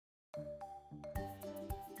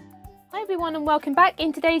everyone and welcome back.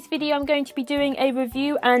 In today's video I'm going to be doing a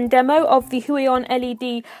review and demo of the Huion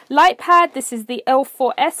LED light pad. This is the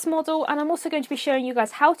L4S model, and I'm also going to be showing you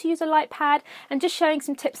guys how to use a light pad and just showing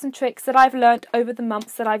some tips and tricks that I've learnt over the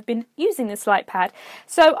months that I've been using this light pad.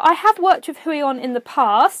 So I have worked with Huion in the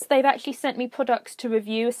past. They've actually sent me products to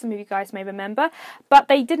review, as some of you guys may remember, but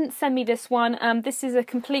they didn't send me this one. This is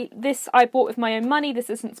this I bought with my own money. This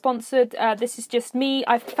isn't sponsored. This is just me.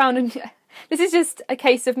 I've found This is just a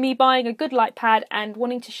case of me buying a good light pad and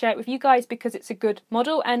wanting to share it with you guys because it's a good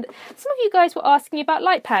model, and some of you guys were asking about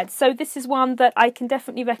light pads, so this is one that I can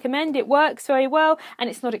definitely recommend. It works very well and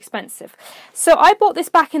it's not expensive. So I bought this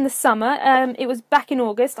back in the summer. It was back in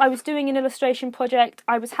August. I was doing an illustration project.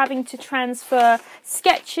 I was having to transfer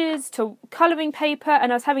sketches to colouring paper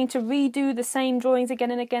and I was having to redo the same drawings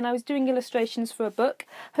again and again. I was doing illustrations for a book.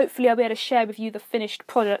 Hopefully I'll be able to share with you the finished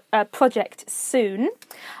project soon.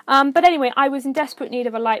 But anyway, I was in desperate need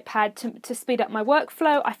of a light pad to speed up my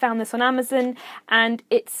workflow. I found this on Amazon and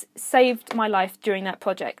it's saved my life during that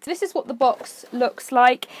project. This is what the box looks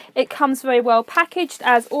like. It comes very well packaged,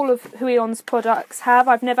 as all of Huion's products have.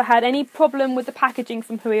 I've never had any problem with the packaging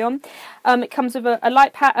from Huion. It comes with a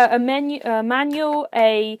light pad, a manual,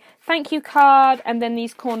 a thank you card, and then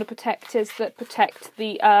these corner protectors that protect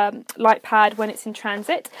the light pad when it's in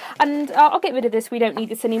transit. And I'll get rid of this, we don't need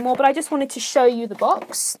this anymore, but I just wanted to show you the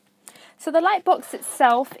box. So the light box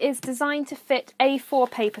itself is designed to fit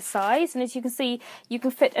A4 paper size, and as you can see, you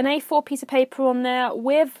can fit an A4 piece of paper on there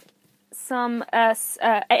with some a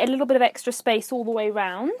little bit of extra space all the way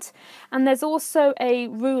round. And there's also a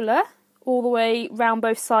ruler all the way round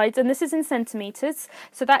both sides, and this is in centimetres,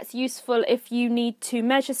 so that's useful if you need to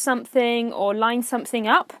measure something or line something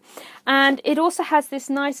up. And it also has this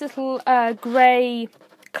nice little grey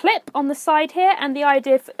clip on the side here, and the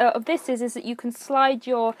idea of this is that you can slide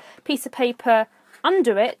your piece of paper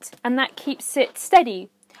under it and that keeps it steady.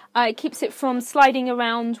 It keeps it from sliding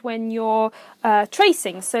around when you're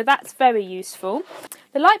tracing, so that's very useful.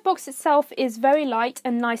 The light box itself is very light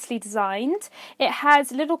and nicely designed. It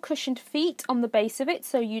has little cushioned feet on the base of it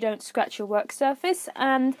so you don't scratch your work surface,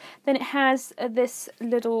 and then it has this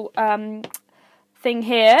little thing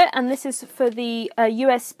here, and this is for the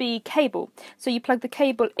USB cable. So you plug the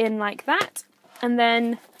cable in like that, and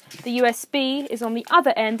then the USB is on the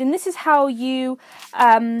other end, and this is how you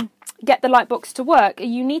get the light box to work.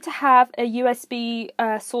 You need to have a USB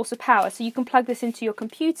source of power, so you can plug this into your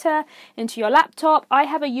computer, into your laptop. I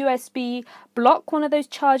have a USB block, one of those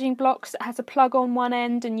charging blocks that has a plug on one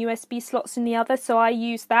end and USB slots in the other, so I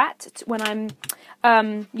use that when I'm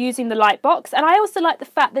using the light box. And I also like the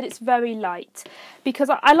fact that it's very light, because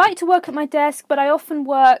I like to work at my desk, but I often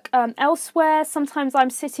work elsewhere. Sometimes I'm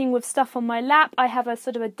sitting with stuff on my lap. I have a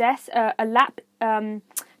sort of a lap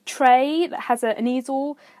tray that has an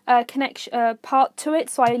easel connection part to it,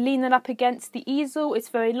 so I lean it up against the easel. It's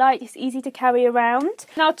very light, it's easy to carry around.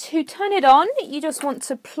 Now to turn it on, you just want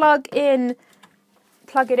to plug it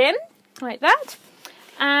in like that,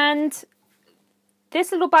 and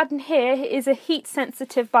this little button here is a heat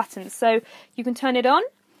sensitive button, so you can turn it on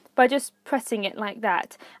by just pressing it like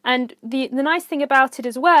that. And the nice thing about it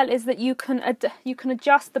as well is that you can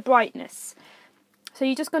adjust the brightness. So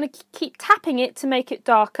you're just going to keep tapping it to make it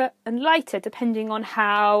darker and lighter, depending on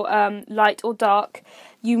how light or dark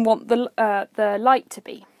you want the light to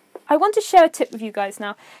be. I want to share a tip with you guys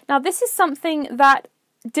now. Now this is something that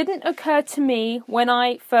didn't occur to me when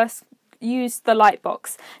I first used the light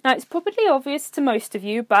box. Now it's probably obvious to most of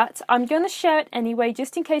you, but I'm going to share it anyway,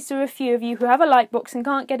 just in case there are a few of you who have a light box and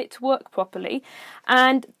can't get it to work properly.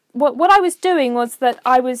 And what I was doing was that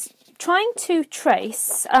I was trying to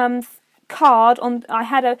trace card on. I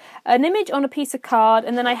had an image on a piece of card,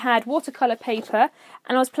 and then I had watercolor paper,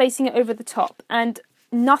 and I was placing it over the top, and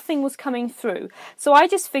nothing was coming through. So I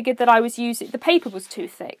just figured that I was using the paper was too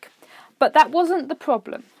thick, but that wasn't the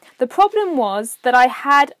problem. The problem was that I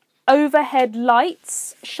had overhead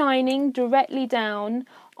lights shining directly down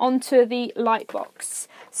onto the light box.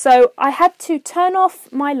 So I had to turn off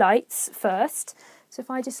my lights first. So if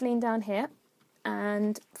I just lean down here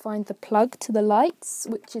and find the plug to the lights,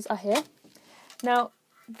 which is here. Now,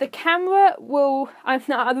 the camera will,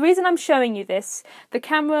 the reason I'm showing you this, the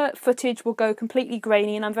camera footage will go completely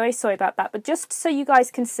grainy, and I'm very sorry about that, but just so you guys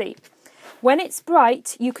can see, when it's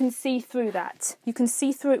bright, you can see through that. You can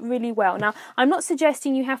see through it really well. Now, I'm not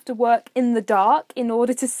suggesting you have to work in the dark in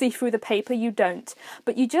order to see through the paper, you don't.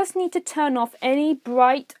 But you just need to turn off any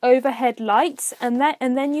bright overhead lights, and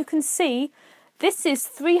then you can see this is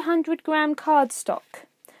 300 gram cardstock.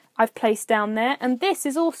 I've placed down there, and this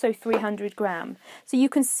is also 300 gram. So you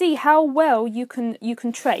can see how well you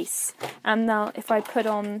can trace. And now if I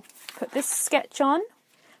put this sketch on,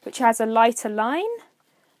 which has a lighter line,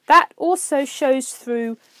 that also shows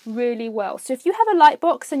through really well. So if you have a light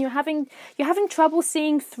box and you're having trouble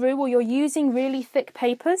seeing through, or you're using really thick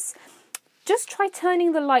papers, just try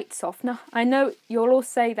turning the lights off. Now, I know you'll all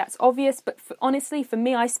say that's obvious, but honestly, for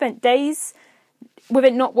me, I spent days with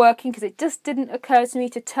it not working because it just didn't occur to me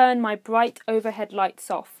to turn my bright overhead lights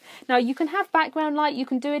off. Now, you can have background light, you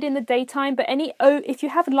can do it in the daytime, but if you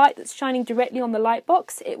have a light that's shining directly on the light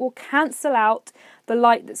box, it will cancel out the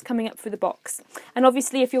light that's coming up through the box. And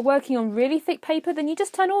obviously, if you're working on really thick paper, then you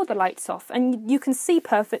just turn all the lights off and you can see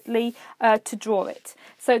perfectly to draw it.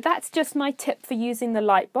 So that's just my tip for using the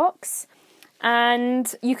light box.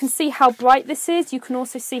 And you can see how bright this is. You can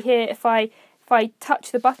also see here, if I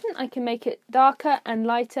touch the button, I can make it darker and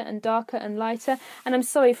lighter and darker and lighter. And I'm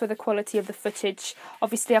sorry for the quality of the footage.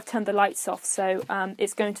 Obviously, I've turned the lights off, so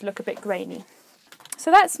it's going to look a bit grainy.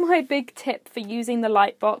 So that's my big tip for using the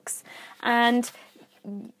light box. And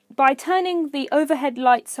by turning the overhead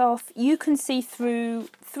lights off, you can see through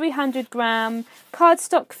 300 gram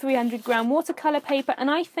cardstock, 300 gram watercolor paper, and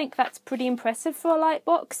I think that's pretty impressive for a light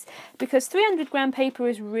box, because 300 gram paper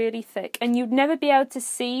is really thick and you'd never be able to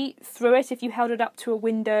see through it if you held it up to a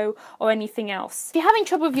window or anything else. If you're having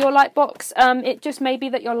trouble with your light box, it just may be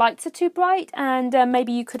that your lights are too bright, and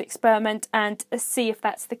maybe you could experiment and see if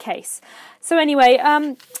that's the case. So anyway,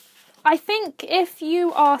 I think if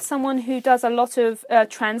you are someone who does a lot of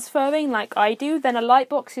transferring like I do, then a light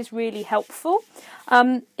box is really helpful.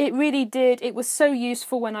 It was so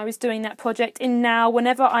useful when I was doing that project. And now,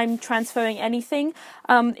 whenever I'm transferring anything,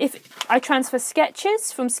 if I transfer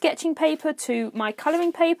sketches from sketching paper to my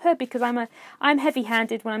colouring paper, because I'm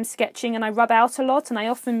heavy-handed when I'm sketching and I rub out a lot and I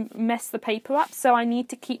often mess the paper up, so I need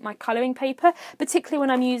to keep my colouring paper, particularly when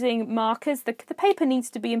I'm using markers. The paper needs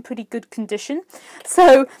to be in pretty good condition.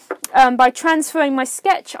 So by transferring my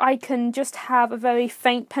sketch, I can just have a very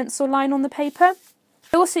faint pencil line on the paper.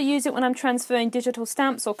 I also use it when I'm transferring digital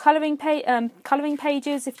stamps or colouring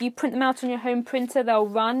pages. If you print them out on your home printer, they'll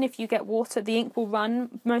run. If you get water, the ink will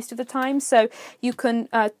run most of the time. So you can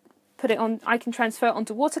put it on. I can transfer it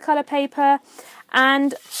onto watercolor paper,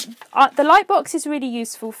 and the light box is really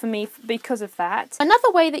useful for me because of that.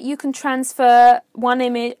 Another way that you can transfer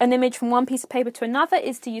an image from one piece of paper to another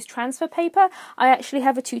is to use transfer paper. I actually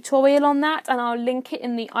have a tutorial on that, and I'll link it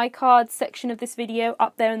in the iCard section of this video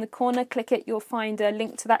up there in the corner. Click it, you'll find a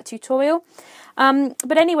link to that tutorial.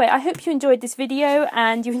 But anyway, I hope you enjoyed this video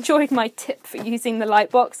and you enjoyed my tip for using the light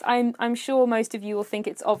box. I'm sure most of you will think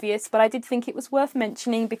it's obvious, but I did think it was worth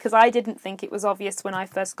mentioning because I didn't think it was obvious when I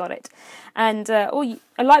first got it. And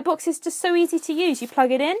a light box is just so easy to use. You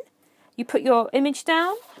plug it in, you put your image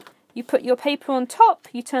down, you put your paper on top,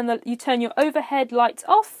 you turn your overhead lights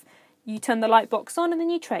off, you turn the light box on, and then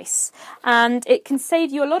you trace. And it can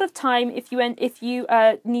save you a lot of time if you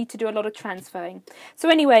need to do a lot of transferring. So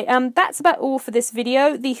anyway, that's about all for this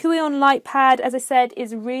video. The Huion Light Pad, as I said,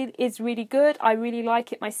 is really good. I really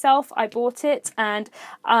like it myself. I bought it, and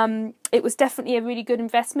it was definitely a really good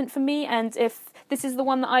investment for me. And if this is the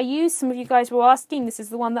one that I use, some of you guys were asking, this is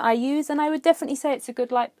the one that I use, and I would definitely say it's a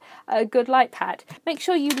good light pad. Make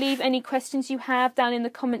sure you leave any questions you have down in the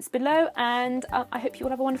comments below, and I hope you all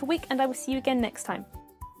have a wonderful week, and I will see you again next time.